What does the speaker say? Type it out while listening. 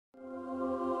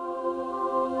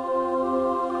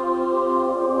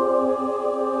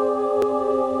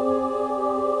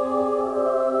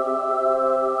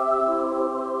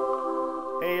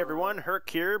Arc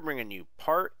here, bringing you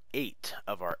part 8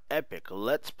 of our epic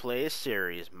Let's Play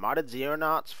series, Modded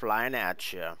Xenonauts flying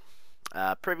at ya.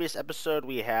 Previous episode,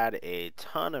 we had a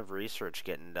ton of research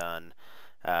getting done.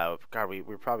 God, we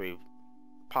probably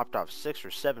popped off 6 or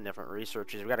 7 different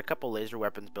researches. We got a couple laser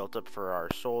weapons built up for our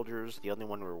soldiers. The only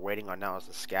one we're waiting on now is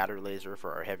the scatter laser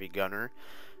for our heavy gunner.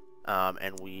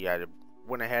 And we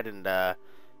went ahead and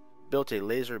built a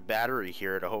laser battery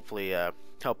here to hopefully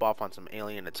help off on some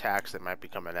alien attacks that might be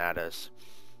coming at us.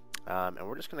 And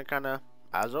we're just going to kind of,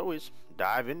 as always,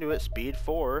 dive into it, speed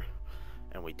 4.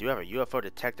 And we do have a UFO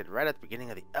detected right at the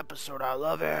beginning of the episode. I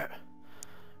love it.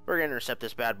 We're going to intercept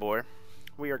this bad boy.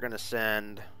 We are going to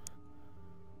send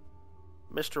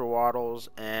Mr. Waddles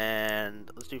and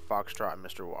let's do Foxtrot and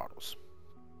Mr. Waddles.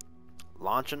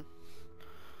 Launching.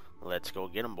 Let's go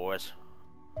get them, boys.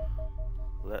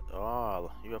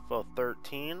 UFO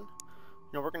 13.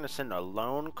 You know, we're going to send a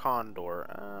lone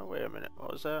condor. Wait a minute.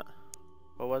 What was that?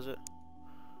 What was it?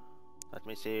 Let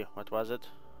me see. What was it?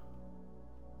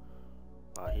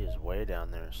 Oh, he is way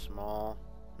down there. Small.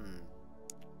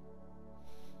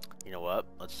 You know what?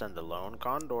 Let's send a lone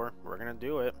condor. We're going to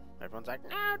do it. Everyone's like,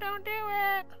 no, don't do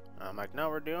it. I'm like, no,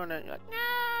 we're doing it. You're like,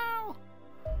 no.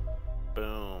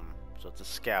 Boom. So it's a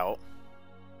scout.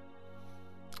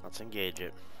 Let's engage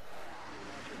it.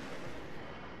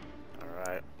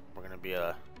 Alright, we're going to be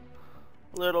a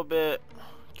little bit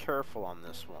careful on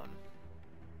this one.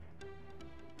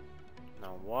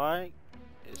 Now, why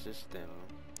is this thing...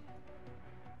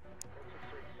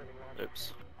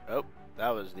 Oops. Oh, that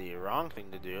was the wrong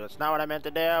thing to do. That's not what I meant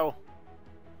to do.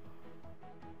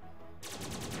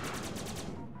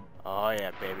 Oh,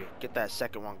 yeah, baby. Get that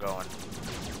second one going.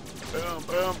 Boom,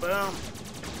 boom, boom.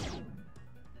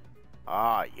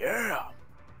 Ah, yeah.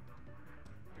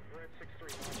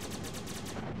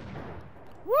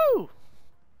 Woo!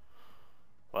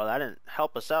 Well, that didn't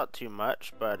help us out too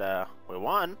much, but we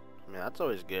won. I mean, that's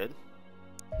always good.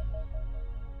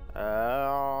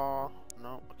 No,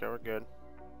 okay, we're good.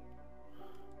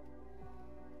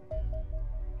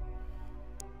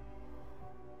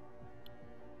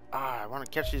 I want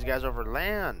to catch these guys over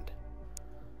land.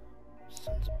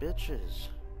 Sons of bitches.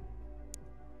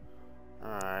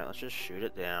 Alright, let's just shoot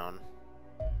it down.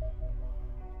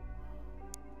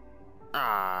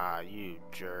 Ah, you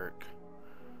jerk.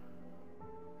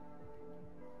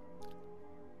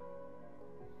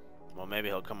 Well, maybe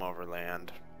he'll come over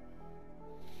land.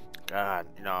 God,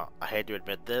 you know, I hate to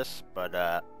admit this, but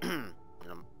you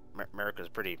know, America's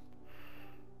pretty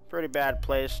bad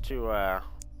place to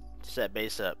set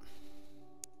base up.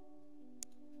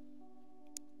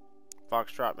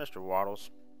 Foxtrot, Mr.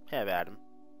 Waddles, have at him.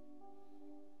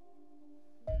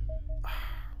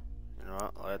 You know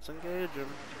what? Let's engage him.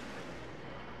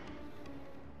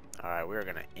 Alright, we're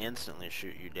gonna instantly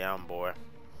shoot you down, boy.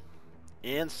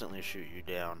 Instantly shoot you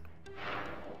down.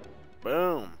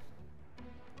 Boom.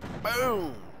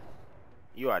 Boom.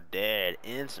 You are dead.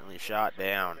 Instantly shot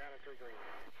down.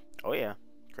 Oh yeah.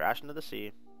 Crash into the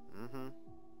sea.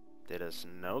 Did us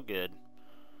no good.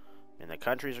 I mean, the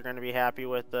countries are gonna be happy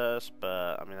with us,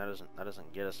 but I mean that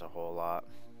doesn't get us a whole lot.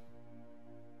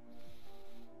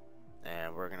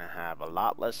 And we're gonna have a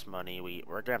lot less money.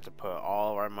 We're gonna have to put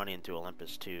all of our money into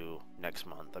Olympus 2 next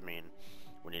month. I mean,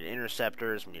 we need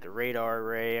interceptors, we need a radar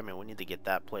array. I mean, we need to get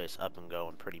that place up and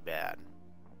going pretty bad.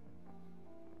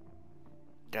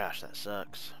 Gosh, that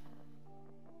sucks.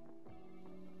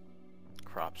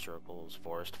 Crop circles,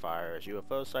 forest fires,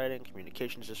 UFO sighting,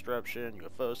 communications disruption,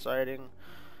 UFO sighting.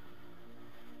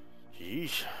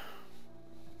 Jeez.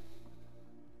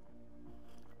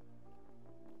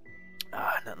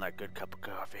 Nothing like a good cup of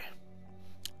coffee.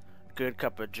 Good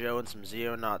cup of Joe and some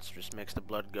Xenonauts just makes the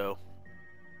blood go.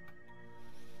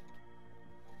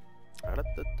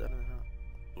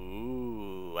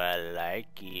 Ooh, I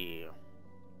like you.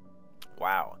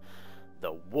 Wow.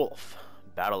 The Wolf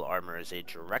battle armor is a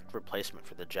direct replacement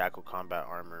for the Jackal combat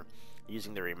armor,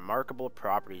 using the remarkable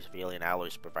properties of alien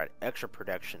alloys to provide extra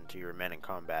protection to your men in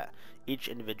combat. Each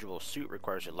individual suit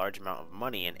requires a large amount of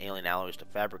money and alien alloys to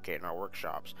fabricate in our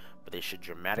workshops, but they should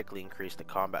dramatically increase the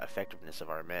combat effectiveness of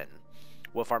our men.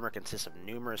 Wolf armor consists of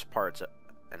numerous parts: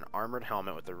 an armored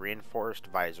helmet with a reinforced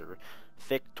visor,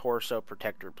 thick torso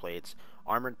protector plates,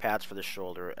 armored pads for the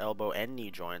shoulder, elbow, and knee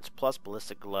joints, plus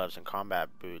ballistic gloves and combat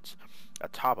boots,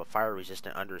 atop a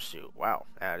fire-resistant undersuit. Wow,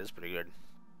 that is pretty good.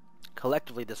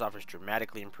 Collectively, this offers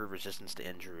dramatically improved resistance to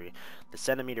injury. The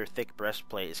centimeter-thick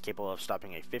breastplate is capable of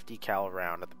stopping a 50 cal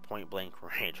round at the point-blank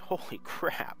range. Holy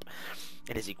crap!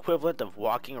 It is equivalent of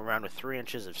walking around with 3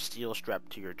 inches of steel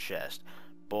strapped to your chest.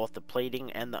 Both the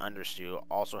plating and the undersuit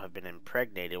also have been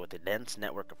impregnated with a dense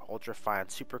network of ultra-fine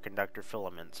superconductor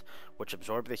filaments, which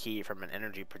absorb the heat from an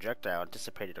energy projectile and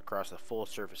dissipate it across the full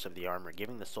surface of the armor,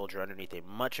 giving the soldier underneath a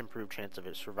much improved chance of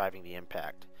it surviving the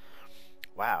impact.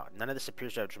 Wow, none of this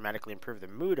appears to have dramatically improved the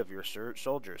mood of your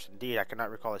soldiers. Indeed, I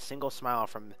cannot recall a single smile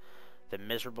from the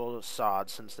miserable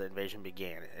sods since the invasion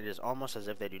began. It is almost as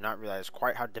if they do not realize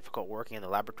quite how difficult working in the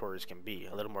laboratories can be.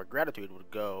 A little more gratitude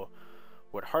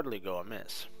would hardly go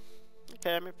amiss.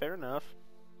 Okay, I mean, fair enough.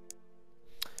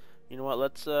 You know what?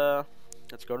 Let's go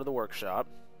to the workshop.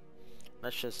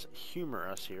 Let's just humor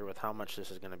us here with how much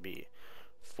this is going to be.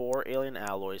 4 alien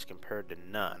alloys compared to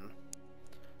none,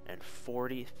 and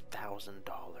 $40,000.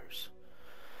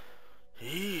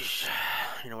 Yeesh.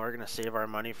 You know, we're gonna save our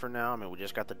money for now. I mean, we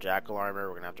just got the jackal armor.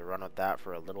 We're gonna have to run with that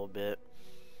for a little bit.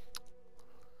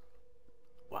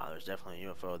 Wow, there's definitely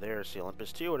a UFO there. See,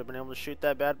 Olympus 2 would have been able to shoot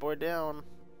that bad boy down.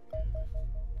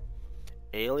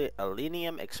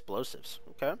 Alenium explosives.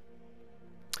 Okay.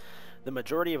 The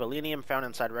majority of alenium found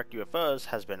inside wrecked UFOs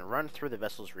has been run through the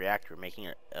vessel's reactor, making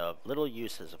it of little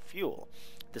use as a fuel.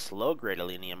 This low-grade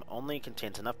alenium only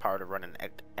contains enough power to run an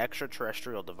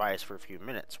extraterrestrial device for a few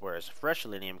minutes, whereas fresh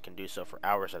alenium can do so for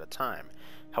hours at a time.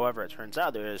 However, it turns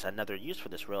out there is another use for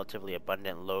this relatively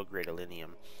abundant low-grade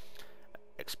alenium: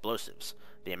 explosives.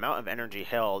 The amount of energy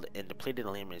held in depleted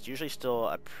alenium is usually still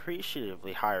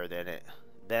appreciatively higher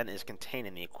than is contained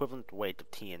in the equivalent weight of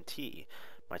TNT.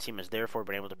 My team has therefore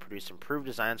been able to produce improved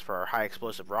designs for our high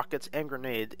explosive rockets and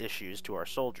grenade issues to our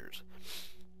soldiers.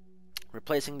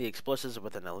 Replacing the explosives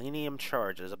with an alenium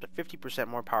charge is up to 50%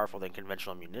 more powerful than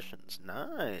conventional munitions.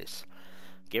 Nice.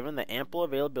 Given the ample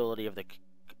availability of the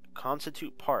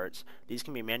constitute parts, these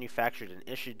can be manufactured and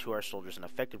issued to our soldiers in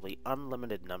effectively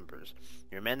unlimited numbers.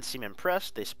 Your men seem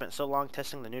impressed. They spent so long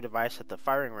testing the new device that the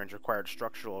firing range required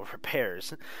structural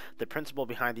repairs. The principle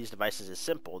behind these devices is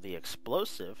simple. The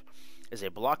explosive is a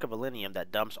block of alenium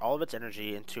that dumps all of its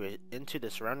energy into the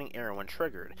surrounding air when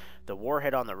triggered. The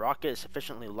warhead on the rocket is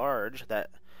sufficiently large that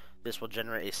this will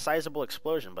generate a sizable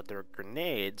explosion, but their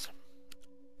grenades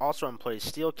also employs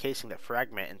steel casing that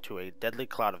fragment into a deadly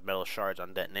cloud of metal shards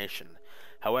on detonation.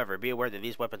 However, be aware that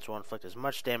these weapons will inflict as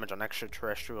much damage on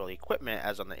extraterrestrial equipment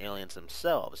as on the aliens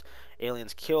themselves.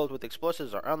 Aliens killed with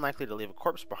explosives are unlikely to leave a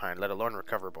corpse behind, let alone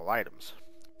recoverable items.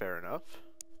 Fair enough.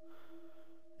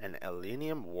 And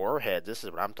alenium warheads, this is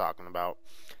what I'm talking about.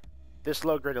 This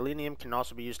low-grade alenium can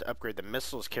also be used to upgrade the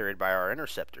missiles carried by our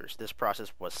interceptors. This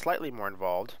process was slightly more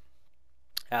involved,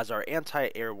 as our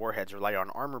anti-air warheads rely on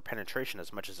armor penetration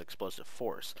as much as explosive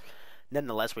force.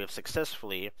 Nonetheless, we have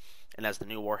successfully, and as the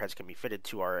new warheads can be fitted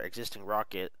to our existing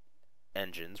rocket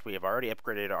engines, we have already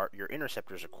upgraded your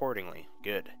interceptors accordingly.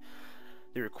 Good.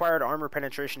 The required armor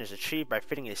penetration is achieved by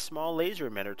fitting a small laser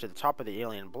emitter to the top of the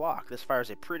alien block. This fires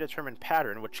a predetermined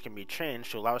pattern which can be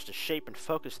changed to allow us to shape and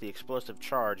focus the explosive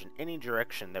charge in any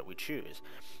direction that we choose.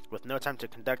 With no time to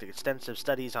conduct extensive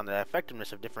studies on the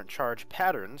effectiveness of different charge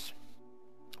patterns,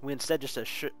 we instead just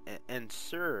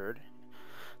ensured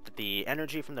that the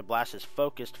energy from the blast is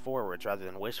focused forwards rather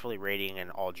than wastefully radiating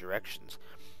in all directions.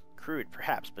 Crude,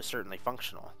 perhaps, but certainly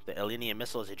functional. The alenium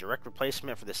missile is a direct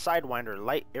replacement for the Sidewinder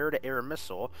light air-to-air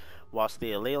missile, whilst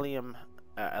the alenium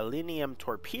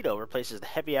torpedo replaces the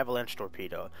heavy avalanche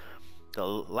torpedo. The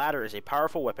latter is a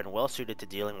powerful weapon well suited to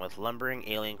dealing with lumbering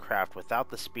alien craft without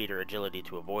the speed or agility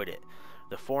to avoid it.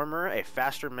 The former, a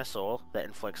faster missile that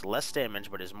inflicts less damage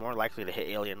but is more likely to hit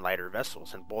alien lighter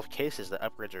vessels. In both cases, the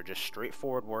upgrades are just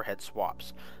straightforward warhead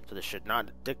swaps, so this should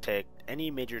not dictate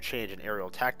any major change in aerial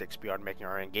tactics beyond making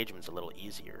our engagements a little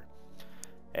easier.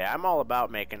 Hey, I'm all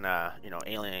about making,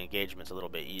 alien engagements a little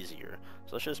bit easier.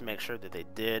 So let's just make sure that they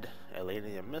did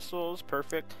alien missiles,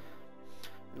 perfect,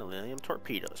 and alien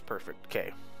torpedoes, perfect.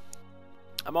 Okay.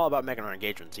 I'm all about making our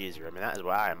engagements easier. I mean, that is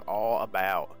what I am all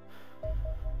about.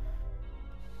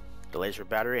 The laser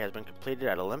battery has been completed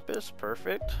at Olympus.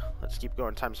 Perfect. Let's keep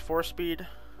going times 4 speed.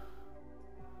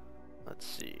 Let's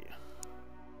see.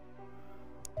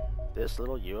 This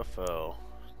little UFO.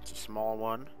 It's a small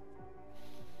one.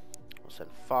 We'll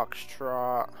send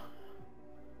Foxtrot.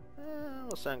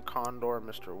 We'll send Condor,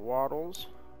 Mr. Waddles.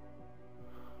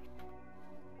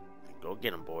 Go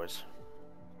get him, boys.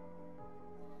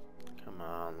 Come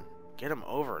on. Get him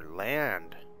over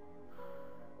land.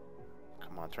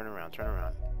 Come on, turn around, turn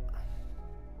around.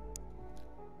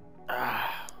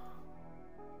 Ah.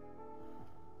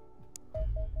 I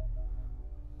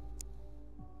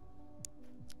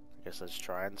guess let's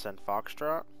try and send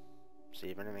Foxtrot. See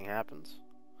if anything happens.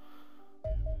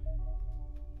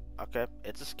 Okay,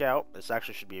 it's a scout. This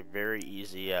actually should be a very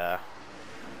easy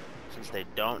Since they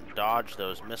don't dodge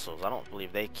those missiles, I don't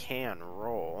believe they can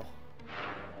roll.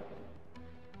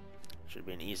 Should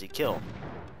be an easy kill.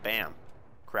 Bam.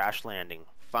 Crash landing.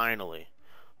 Finally.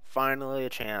 Finally a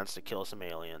chance to kill some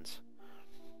aliens.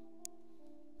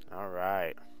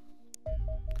 Alright.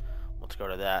 Let's go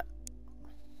to that.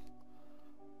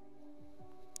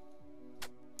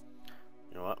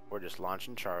 You know what? We're just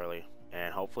launching Charlie.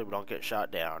 And hopefully we don't get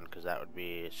shot down, because that would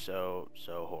be so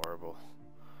horrible.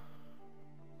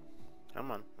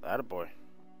 Come on. Attaboy.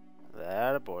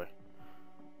 Attaboy.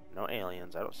 No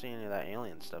aliens. I don't see any of that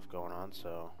alien stuff going on,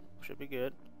 so should be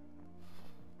good.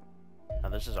 Now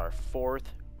this is our 4th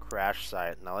crash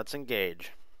site. Now let's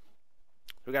engage.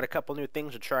 We got a couple new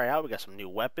things to try out. We got some new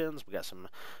weapons. We got some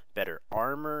better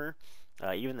armor.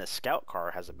 Even the scout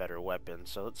car has a better weapon.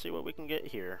 So let's see what we can get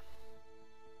here.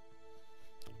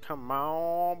 Come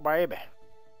on, baby.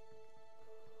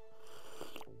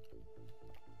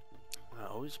 That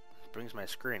always brings my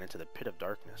screen into the pit of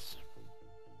darkness.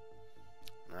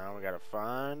 Now we gotta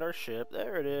find our ship.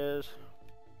 There it is.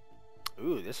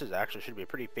 Ooh, this is actually should be a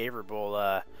pretty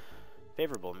favorable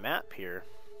favorable map here.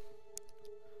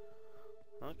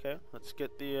 Okay, let's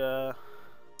get the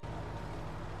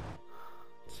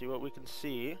see what we can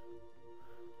see.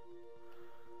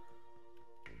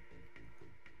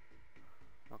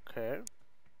 Okay.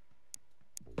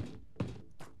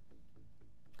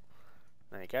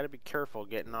 Now you gotta be careful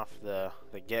getting off the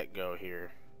get-go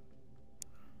here.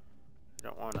 You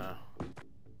don't wanna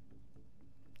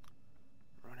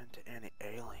run into any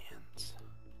aliens.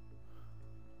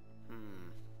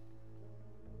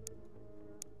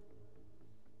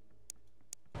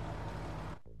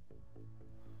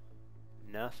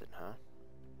 Nothing, huh?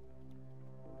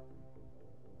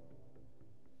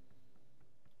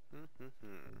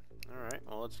 Alright,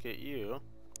 well let's get you.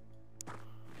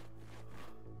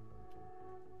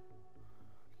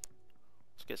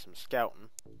 Let's get some scouting.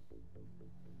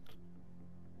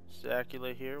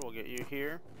 Zacula here, we'll get you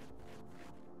here.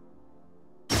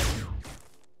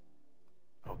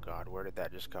 Oh god, where did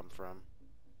that just come from?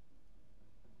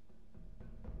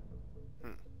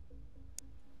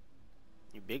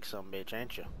 You big sumbitch,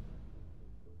 ain't you?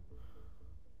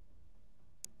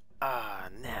 Ah,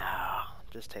 no.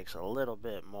 Just takes a little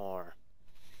bit more.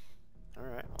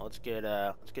 Alright, well, let's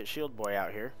get Shield Boy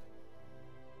out here.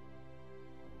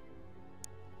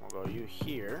 We'll go you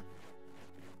here.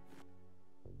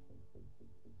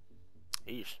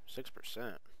 Eesh,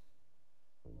 6%.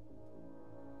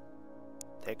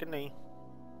 Take a knee.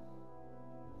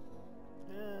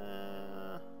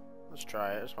 Let's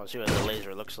try it. I just want to see what the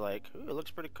laser looks like. Ooh, it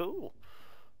looks pretty cool.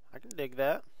 I can dig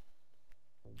that.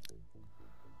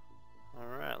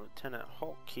 Alright, Lieutenant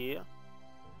Hulk here.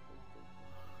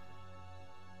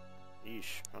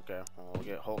 Yeesh. Okay, well, we'll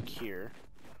get Hulk here.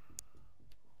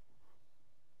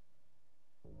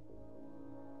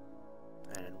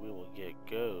 And we will get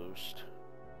Ghost.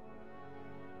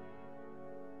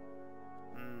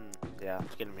 Yeah,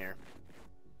 let's get him here.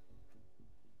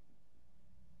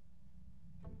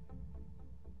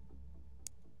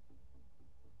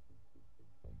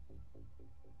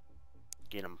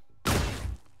 Get him.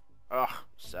 Ugh,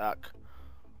 suck.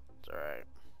 It's alright.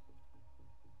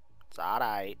 It's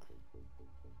alright.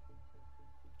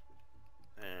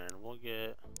 And we'll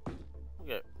get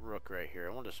Rook right here.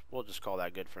 And we'll just call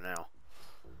that good for now.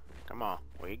 Come on.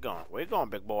 Where you going? Where you going,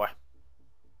 big boy?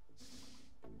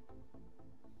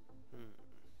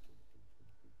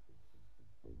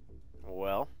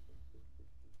 Well,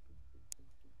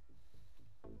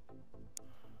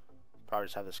 probably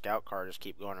just have the scout car just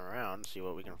keep going around, see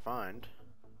what we can find.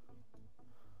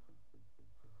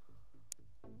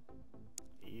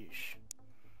 Yeesh.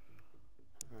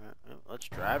 Alright, well, let's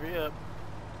drive you up.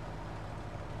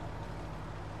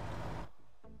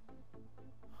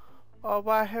 Oh,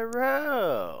 why,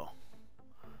 hero!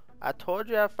 I told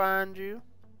you I'd find you.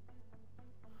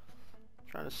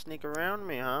 Trying to sneak around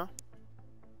me, huh?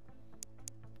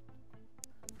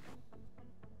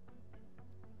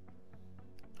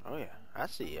 Oh yeah, I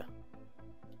see ya.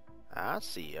 I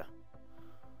see ya.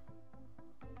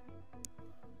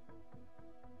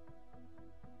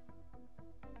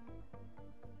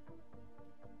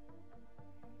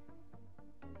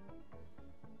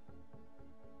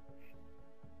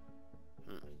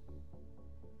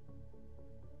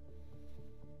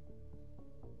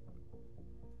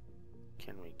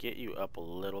 Can we get you up a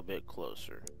little bit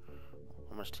closer?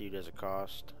 How much to you does it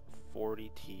cost?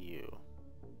 40 TU.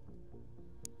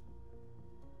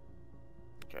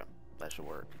 Okay, that should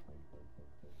work.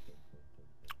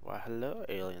 Why, hello,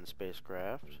 alien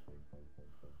spacecraft.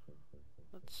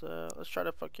 Let's Let's try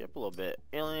to fuck you up a little bit.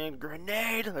 Alien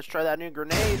grenade. Let's try that new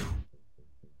grenade.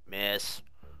 Miss.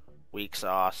 Weak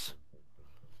sauce.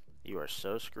 You are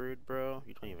so screwed, bro.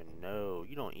 You don't even know.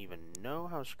 You don't even know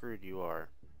how screwed you are.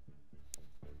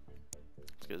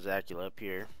 Let's get Zacula up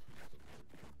here.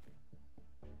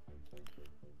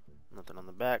 Nothing on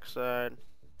the backside.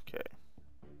 Okay.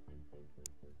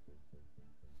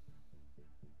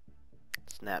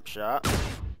 Snapshot.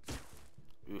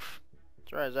 Oof.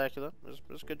 Try Zacula.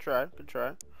 That's a good try. Good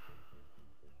try.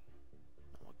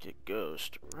 We'll get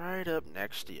Ghost right up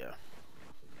next to you.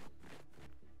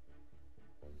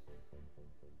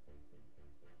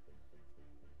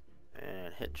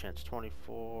 And hit chance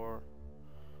 24.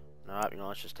 Nope, you know,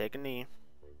 let's just take a knee.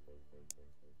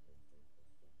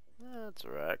 That's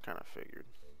alright, kind of figured.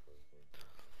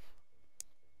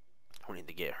 We need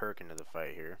to get Herc into the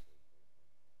fight here.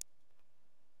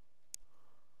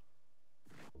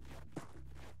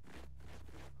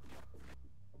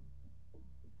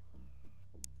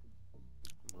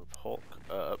 Move Hulk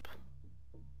up.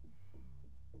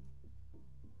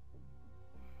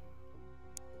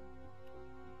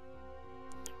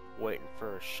 Waiting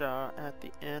for a shot at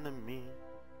the enemy.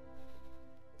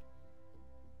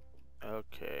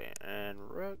 Okay, and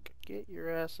Rook, get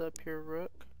your ass up here,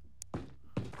 Rook.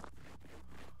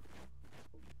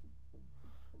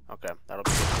 Okay, that'll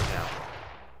be good for now.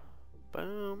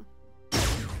 Boom.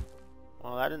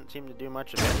 Well, that didn't seem to do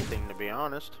much of anything, to be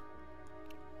honest.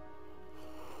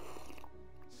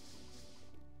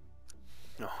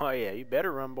 Oh yeah, you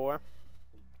better run, boy.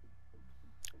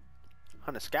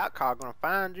 Hunter Scout Car gonna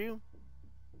find you.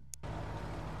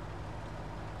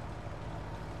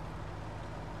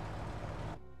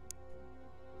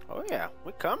 Oh yeah,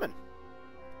 we're coming.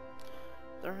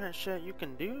 There ain't shit you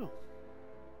can do.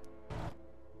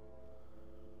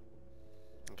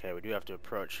 Okay, we do have to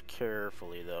approach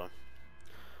carefully though.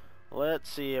 Let's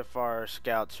see if our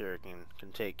scouts here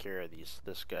can take care of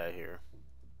this guy here.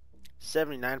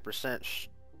 79%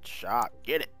 shot.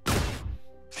 Get it.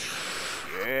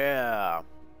 Yeah.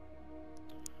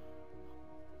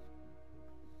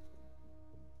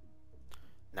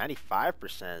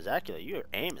 %. Exactly. Your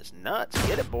aim is nuts.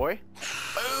 Get it, boy.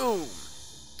 Boom.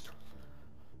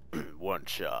 One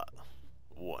shot.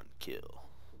 One kill.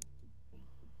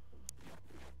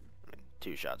 I mean,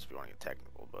 2 shots if you want to get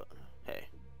technical, but hey.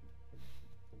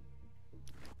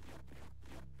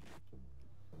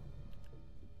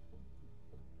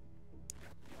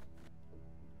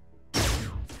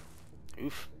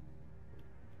 Oof.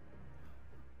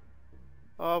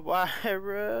 Oh,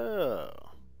 bro.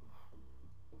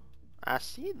 I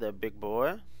see the big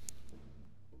boy.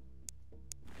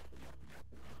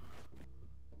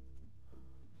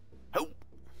 Oh,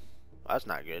 that's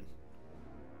not good.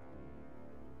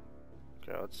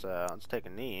 Okay, let's take a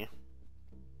knee.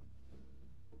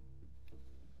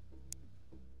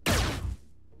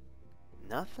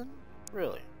 Nothing?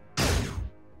 Really?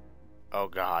 Oh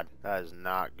god, that is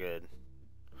not good.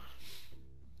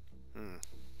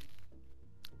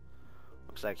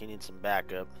 Looks like he needs some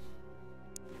backup.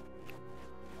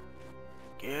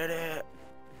 Get it!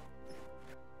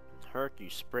 Herc, you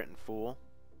sprinting fool.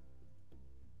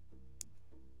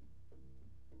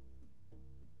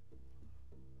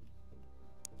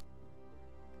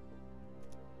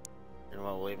 You know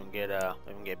what, we'll even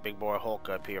get Big Boy Hulk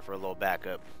up here for a little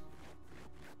backup.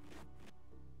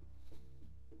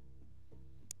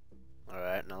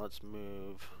 Alright, now let's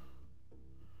move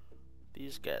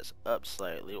these guys up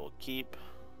slightly. We'll keep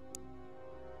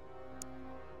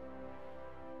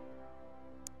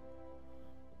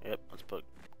Yep, let's put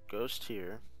Ghost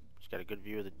here. He's got a good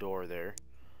view of the door there.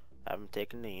 Have him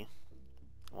take a knee.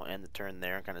 We'll end the turn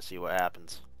there and kind of see what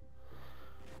happens.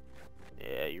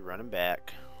 Yeah, you're running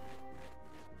back.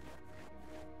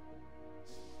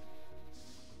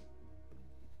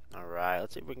 Alright,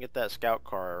 let's see if we can get that scout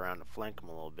car around to flank him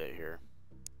a little bit here.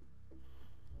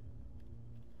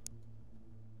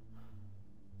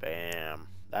 Bam.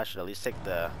 That should at least take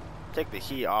the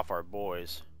heat off our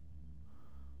boys.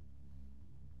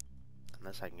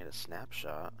 Unless I can get a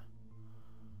snapshot.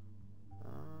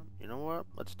 You know what?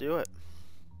 Let's do it.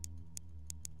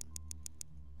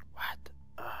 What?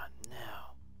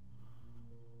 No.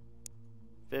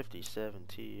 57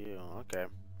 TU. Okay.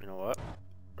 You know what?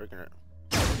 We're gonna...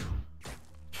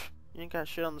 You ain't got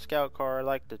shit on the scout car. I'd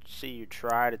like to see you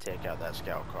try to take out that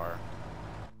scout car.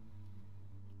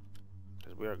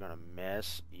 Because we are gonna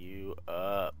mess you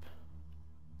up.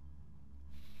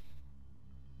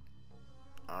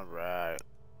 Alright.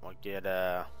 We'll get,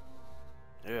 yeah,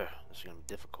 this is gonna be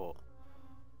difficult.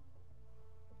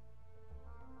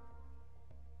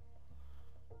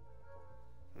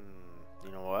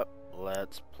 You know what?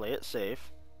 Let's play it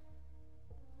safe.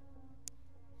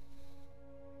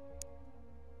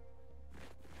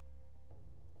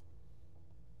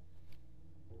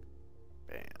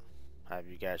 Bam. Have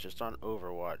you guys just on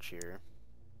Overwatch here.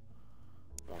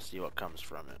 We'll see what comes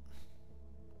from it.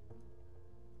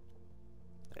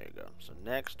 There you go. So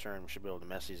next turn we should be able to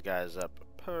mess these guys up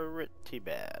pretty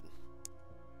bad.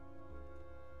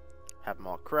 Have them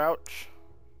all crouch.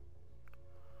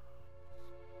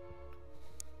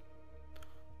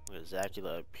 Get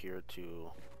Zacula up here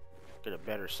to get a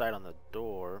better sight on the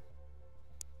door.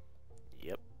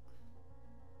 Yep.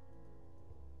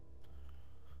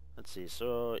 Let's see,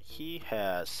 so he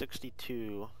has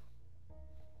 62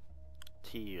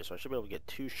 TU, so I should be able to get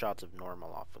 2 shots of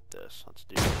normal off with this. Let's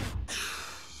do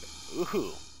it.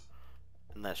 Ooh!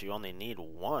 Unless you only need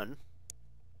 1.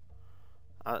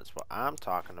 That's what I'm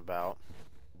talking about.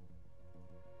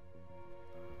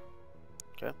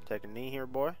 Okay, take a knee here,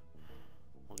 boy.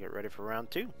 We'll get ready for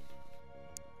round 2.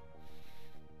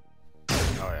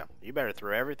 Oh yeah, you better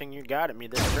throw everything you got at me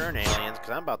this turn, aliens, because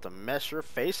I'm about to mess your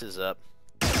faces up.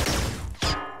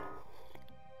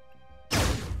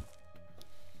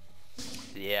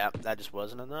 Yeah, that just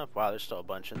wasn't enough. Wow, there's still a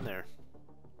bunch in there.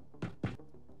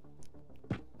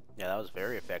 Yeah, that was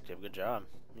very effective. Good job.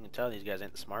 You can tell these guys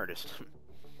ain't the smartest.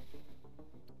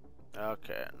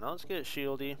 Okay, now let's get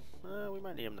Shieldy. We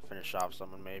might need him to finish off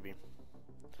someone, maybe.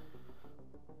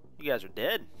 You guys are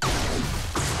dead.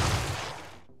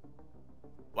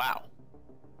 Wow.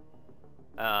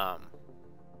 Huh.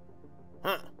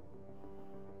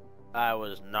 I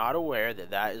was not aware that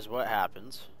that is what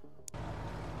happens.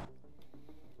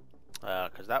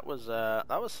 Because that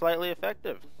was slightly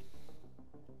effective.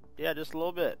 Yeah, just a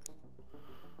little bit.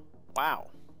 Wow.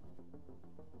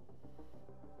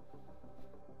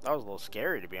 That was a little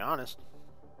scary, to be honest.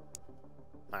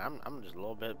 I'm just a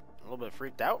little bit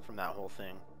freaked out from that whole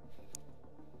thing.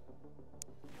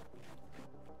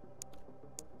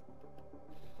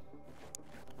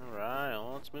 All right,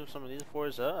 well, let's move some of these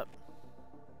boys up.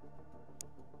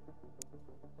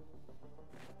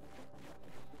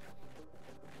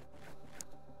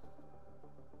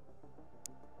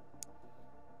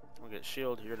 We'll get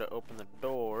Shield here to open the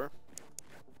door.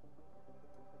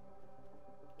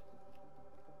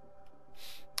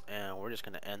 And we're just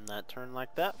going to end that turn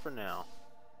like that for now.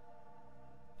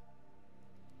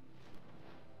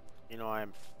 You know, I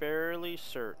am fairly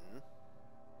certain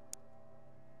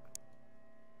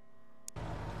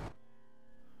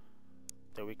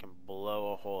that we can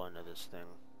blow a hole into this thing.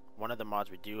 One of the mods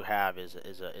we do have is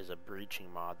a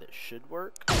breaching mod that should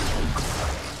work.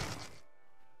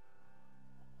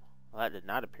 Well, that did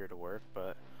not appear to work,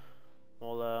 but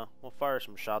we'll fire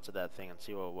some shots at that thing and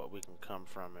see what we can come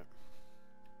from it.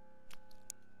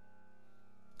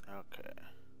 Okay.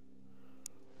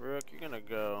 Rook, you're gonna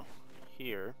go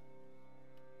here.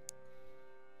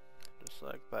 Just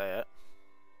like that.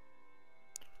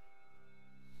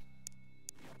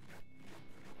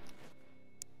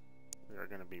 We are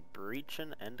gonna be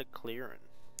breaching and a clearing.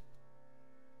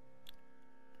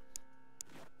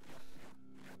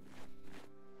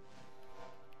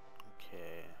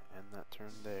 Okay, end that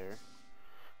turn there.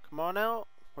 Come on out.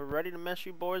 We're ready to mess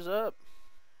you boys up.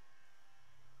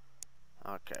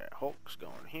 Okay, Hulk's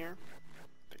going here.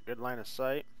 A good line of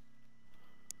sight.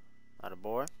 Atta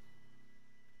boy.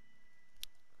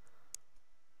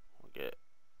 We'll get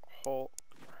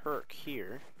Herc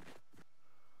here.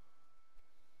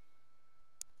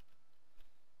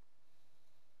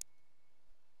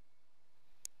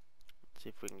 Let's see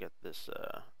if we can get this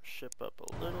ship up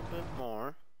a little bit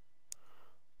more.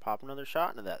 Pop another shot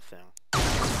into that thing.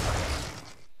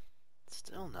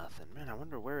 Still nothing. Man, I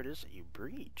wonder where it is that you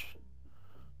breach.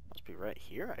 Must be right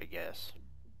here, I guess.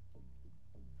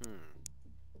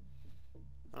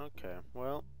 Okay,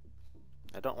 well,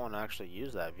 I don't want to actually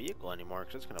use that vehicle anymore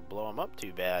because it's going to blow them up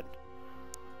too bad.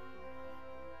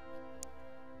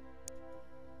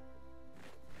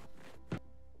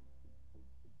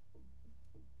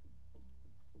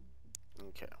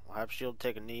 Okay, we'll have Shield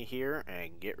take a knee here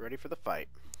and get ready for the fight.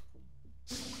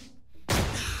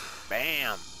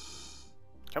 Bam!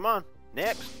 Come on,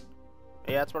 next.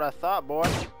 Hey, that's what I thought, boy.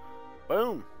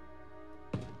 Boom.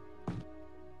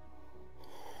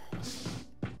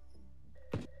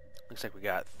 Looks like we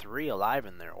got 3 alive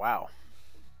in there. Wow.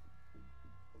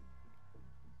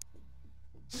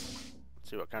 Let's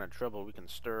see what kind of trouble we can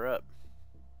stir up.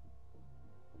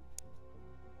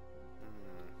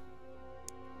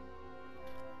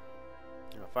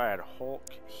 If I had Hulk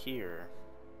here,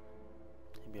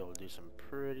 he'd be able to do some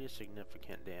pretty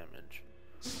significant damage.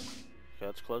 Okay,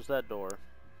 let's close that door.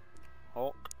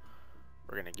 Hulk,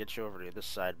 We're gonna get you over to this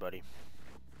side, buddy.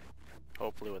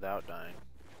 Hopefully without dying.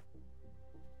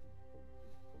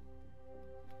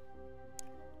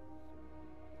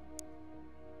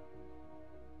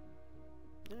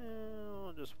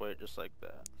 We'll just wait just like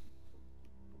that.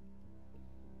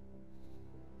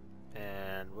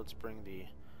 And let's bring the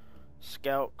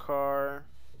scout car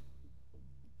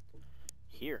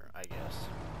here, I guess.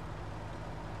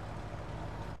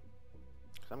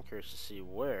 'Cause I'm curious to see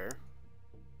where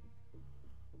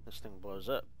this thing blows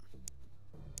up.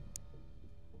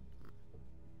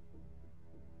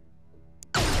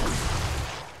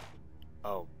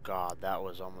 Oh god, that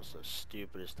was almost the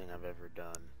stupidest thing I've ever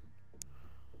done.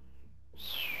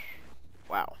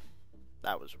 Wow,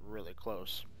 that was really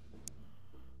close.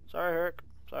 Sorry, Herc.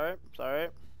 Sorry.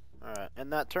 Alright,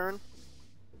 end that turn.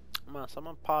 Come on,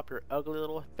 someone pop your ugly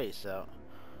little face out.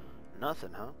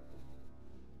 Nothing, huh?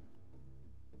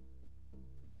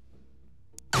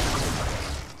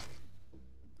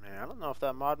 Man, I don't know if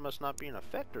that mod must not be in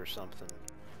effect or something.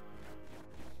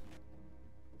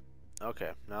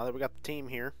 Okay, now that we got the team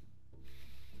here.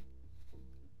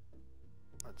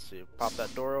 Let's see, pop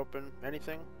that door open.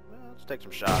 Anything? Well, let's take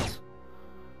some shots.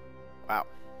 Wow.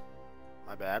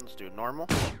 My bad, let's do it normal.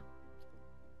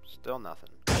 Still nothing.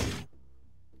 And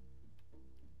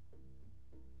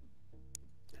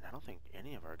I don't think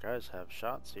any of our guys have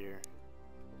shots here.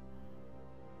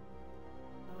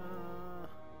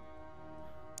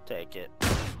 Take it.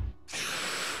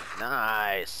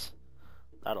 Nice.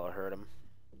 That'll hurt him.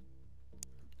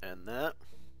 And that.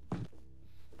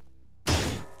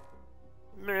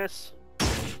 Miss.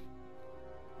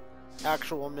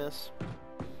 Actual miss.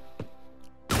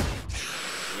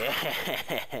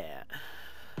 Yeah.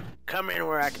 Come in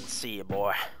where I can see you,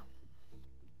 boy.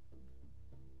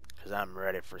 Because I'm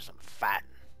ready for some fighting.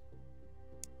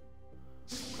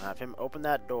 I'm gonna have him open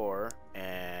that door,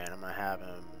 and I'm gonna have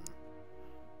him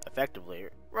effectively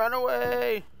run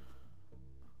away.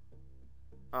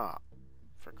 Ah, oh,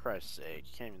 for Christ's sake,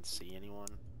 you can't even see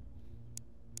anyone.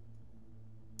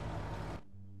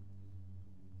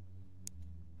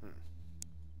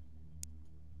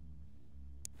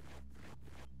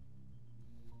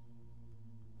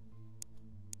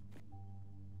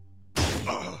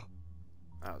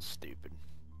 That was stupid.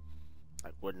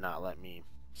 Like, would not let me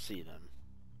see them.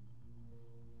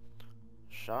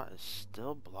 Shot is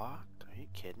still blocked? Are you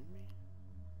kidding me?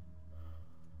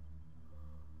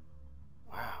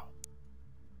 Wow.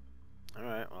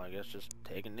 Alright, well I guess just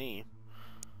take a knee.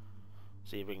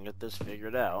 See if we can get this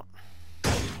figured out.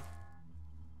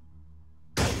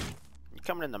 You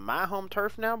coming into my home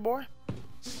turf now, boy?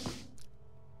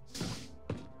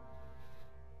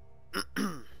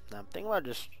 Now I'm thinking about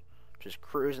just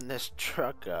cruising this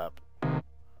truck up. Okay,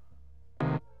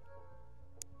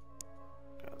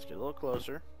 let's get a little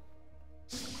closer.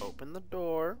 Open the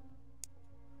door.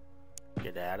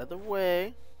 Get out of the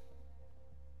way.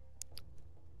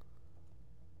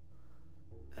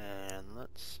 And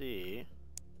let's see.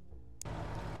 Let's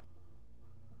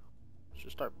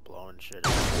just start blowing shit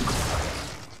up.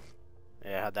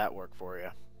 Yeah, how'd that work for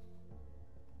you?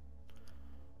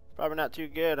 Probably not too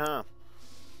good, huh?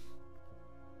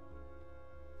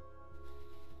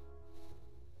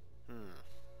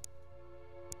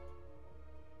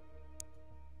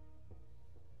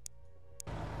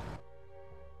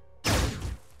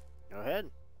 Go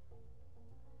ahead.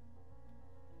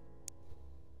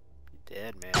 You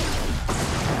dead, man.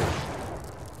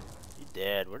 You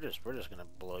dead. We're just gonna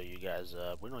blow you guys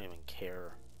up. We don't even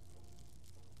care.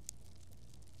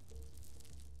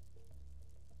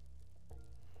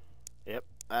 Yep,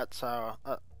 that's how.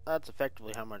 That's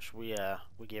effectively how much we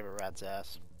gave a rat's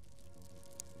ass.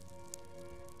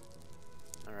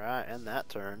 All right, end that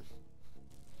turn.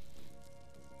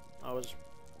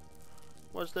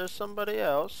 Was there somebody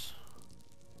else?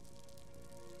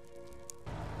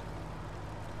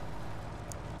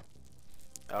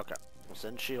 Okay, we'll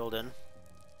send shield in.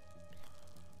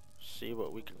 See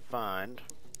what we can find.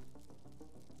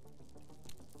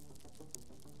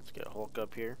 Let's get Hulk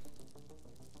up here.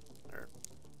 Or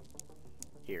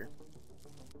here.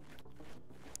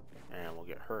 And we'll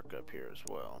get Herc up here as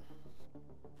well.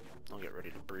 I'll get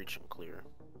ready to breach and clear.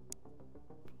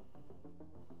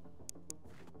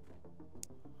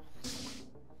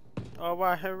 Oh,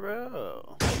 why,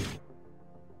 hero.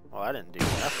 Well, I didn't do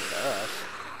nothing to us.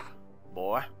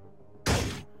 Boy.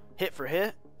 Hit for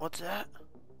hit? What's that?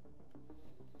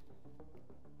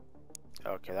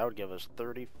 Okay, that would give us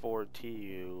 34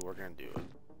 TU. We're gonna do it.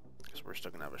 Because we're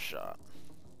still gonna have a shot.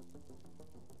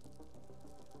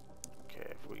 Okay,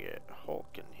 if we get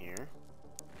Hulk in here.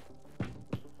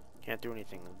 Can't do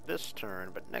anything this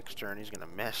turn, but next turn he's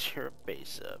gonna mess your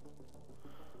base up.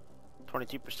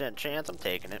 22% chance, I'm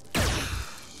taking it.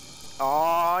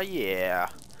 Oh yeah.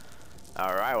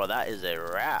 Alright, well that is a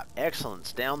wrap.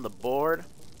 Excellence down the board.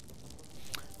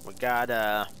 We got,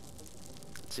 let's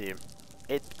see,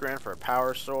 8th grand for a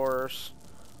power source.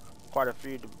 Quite a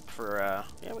few for,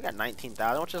 yeah, we got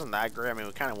 19,000, which isn't that great. I mean,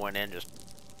 we kind of went in just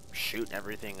shooting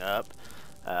everything up.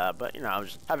 But you know, I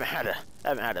haven't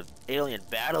had a alien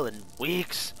battle in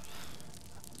weeks.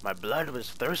 My blood was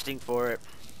thirsting for it.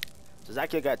 So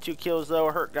Zacula got 2 kills though.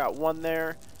 Hurt got 1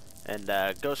 there, and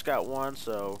Ghost got 1.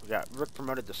 So we got Rick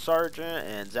promoted to sergeant,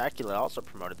 and Zacula also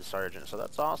promoted to sergeant. So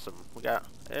that's awesome. We got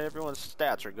everyone's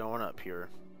stats are going up here.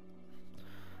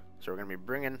 So we're gonna be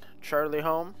bringing Charlie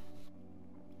home.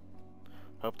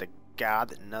 Hope to God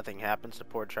that nothing happens to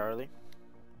poor Charlie.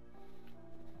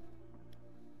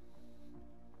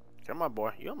 Come on,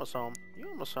 boy. You almost home. You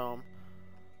almost home.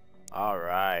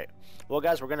 Alright. Well,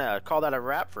 guys, we're going to call that a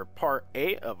wrap for part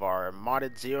 8 of our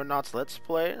modded Xenonauts Let's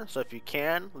Play. So if you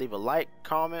can, leave a like,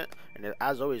 comment, and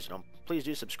as always, please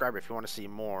do subscribe if you want to see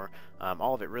more.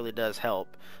 All of it really does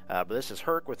help. But this is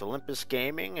Herc with Olympus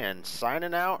Gaming, and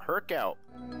signing out. Herc out.